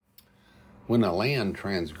When a land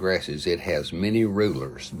transgresses, it has many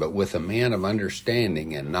rulers, but with a man of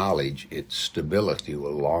understanding and knowledge, its stability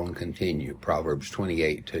will long continue. Proverbs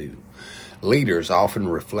 28:2. Leaders often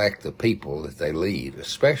reflect the people that they lead,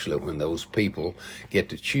 especially when those people get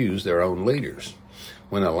to choose their own leaders.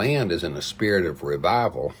 When a land is in a spirit of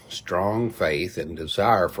revival, strong faith, and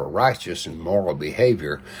desire for righteous and moral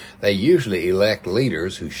behavior, they usually elect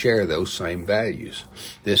leaders who share those same values.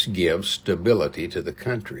 This gives stability to the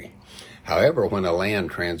country. However, when a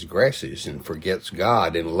land transgresses and forgets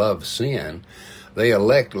God and loves sin, they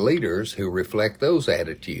elect leaders who reflect those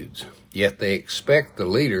attitudes. Yet they expect the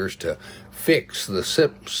leaders to fix the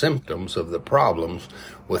symptoms of the problems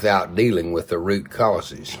without dealing with the root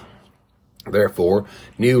causes. Therefore,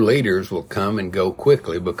 new leaders will come and go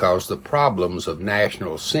quickly because the problems of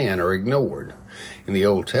national sin are ignored. In the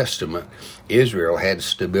Old Testament, Israel had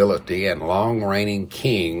stability and long-reigning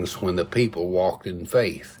kings when the people walked in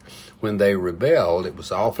faith. When they rebelled, it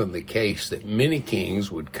was often the case that many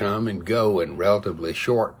kings would come and go in relatively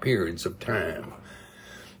short periods of time.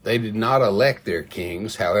 They did not elect their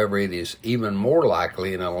kings. However, it is even more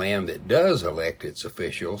likely in a land that does elect its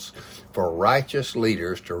officials for righteous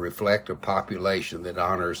leaders to reflect a population that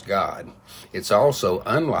honors God. It's also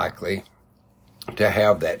unlikely to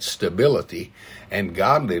have that stability and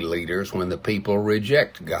godly leaders when the people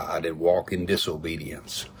reject God and walk in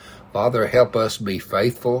disobedience. Father, help us be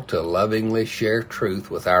faithful to lovingly share truth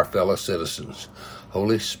with our fellow citizens.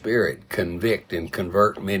 Holy Spirit, convict and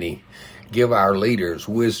convert many. Give our leaders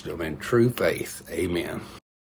wisdom and true faith. Amen.